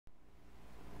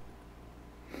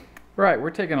Right,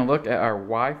 we're taking a look at our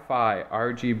Wi-Fi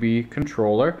RGB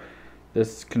controller.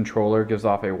 This controller gives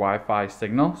off a Wi-Fi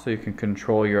signal, so you can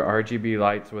control your RGB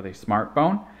lights with a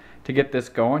smartphone. To get this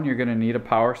going, you're going to need a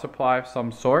power supply of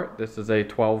some sort. This is a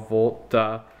 12-volt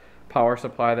power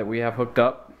supply that we have hooked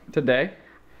up today.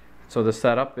 So the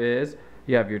setup is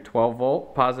you have your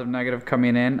 12-volt positive negative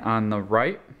coming in on the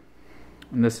right,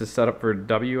 and this is set up for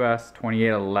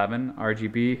WS2811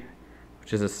 RGB,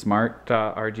 which is a smart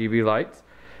RGB lights.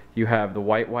 You have the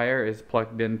white wire is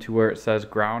plugged into where it says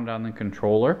ground on the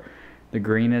controller. The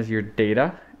green is your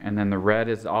data, and then the red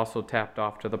is also tapped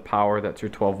off to the power. That's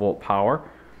your 12-volt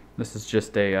power. This is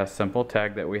just a simple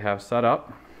tag that we have set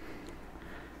up.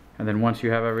 And then once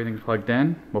you have everything plugged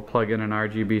in, we'll plug in an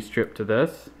RGB strip to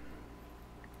this.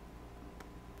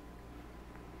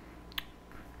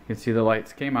 You can see the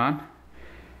lights came on.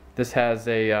 This has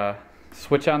a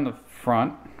switch on the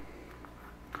front.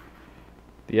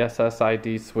 The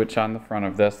SSID switch on the front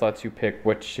of this lets you pick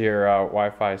which your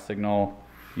Wi-Fi signal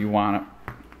you want.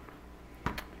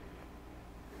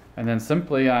 And then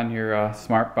simply on your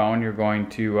smartphone, you're going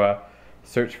to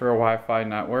search for a Wi-Fi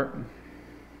network.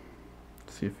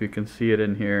 See if you can see it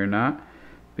in here or not.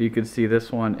 But you can see this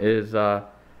one is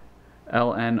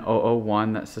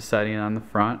LN001. That's the setting on the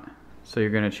front. So you're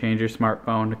going to change your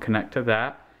smartphone to connect to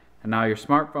that. And now your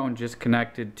smartphone just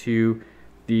connected to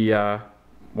the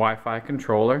Wi-Fi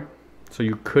controller, so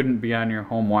you couldn't be on your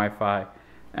home Wi-Fi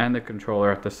and the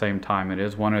controller at the same time. It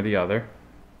is one or the other.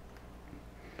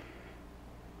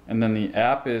 And then the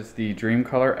app is the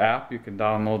Dreamcolor app. You can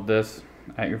download this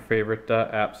at your favorite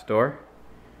app store.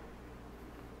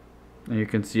 And you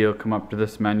can see it'll come up to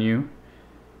this menu.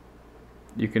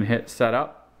 You can hit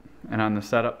setup, and on the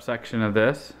setup section of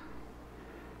this,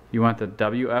 you want the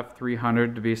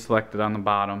WF300 to be selected on the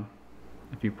bottom.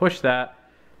 If you push that,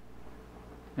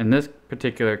 in this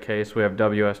particular case, we have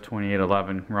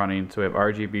WS2811 running, so we have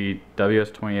RGB,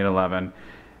 WS2811,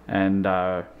 and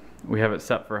we have it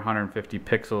set for 150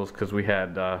 pixels because we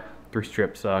had 3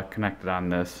 strips connected on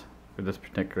this for this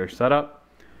particular setup.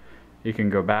 You can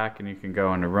go back and you can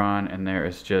go into run, and there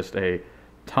is just a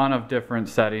ton of different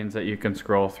settings that you can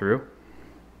scroll through.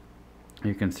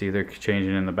 You can see they're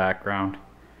changing in the background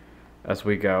as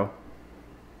we go.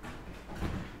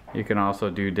 You can also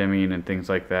do dimming and things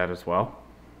like that as well.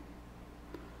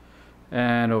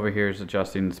 And over here is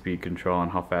adjusting the speed control and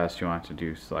how fast you want to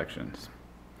do selections.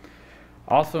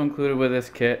 Also included with this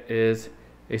kit is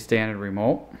a standard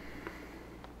remote.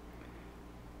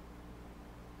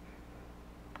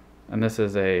 And this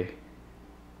is a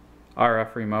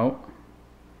RF remote.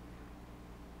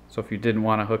 So if you didn't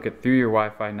want to hook it through your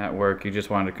Wi-Fi network, you just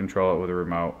wanted to control it with a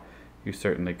remote, you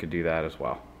certainly could do that as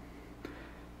well.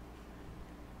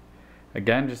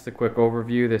 Again, just a quick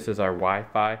overview. This is our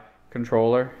Wi-Fi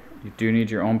controller. You do need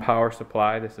your own power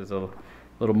supply. This is a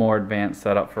little more advanced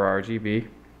setup for RGB. You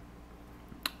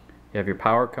have your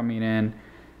power coming in,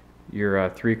 your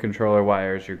 3 controller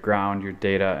wires, your ground, your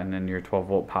data, and then your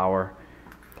 12-volt power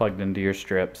plugged into your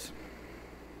strips.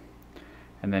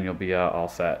 And then you'll be all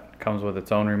set. It comes with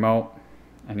its own remote,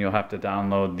 and you'll have to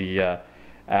download the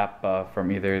app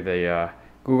from either the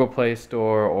Google Play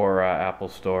Store or Apple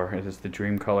Store. It is the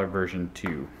Dreamcolor version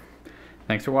 2.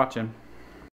 Thanks for watching.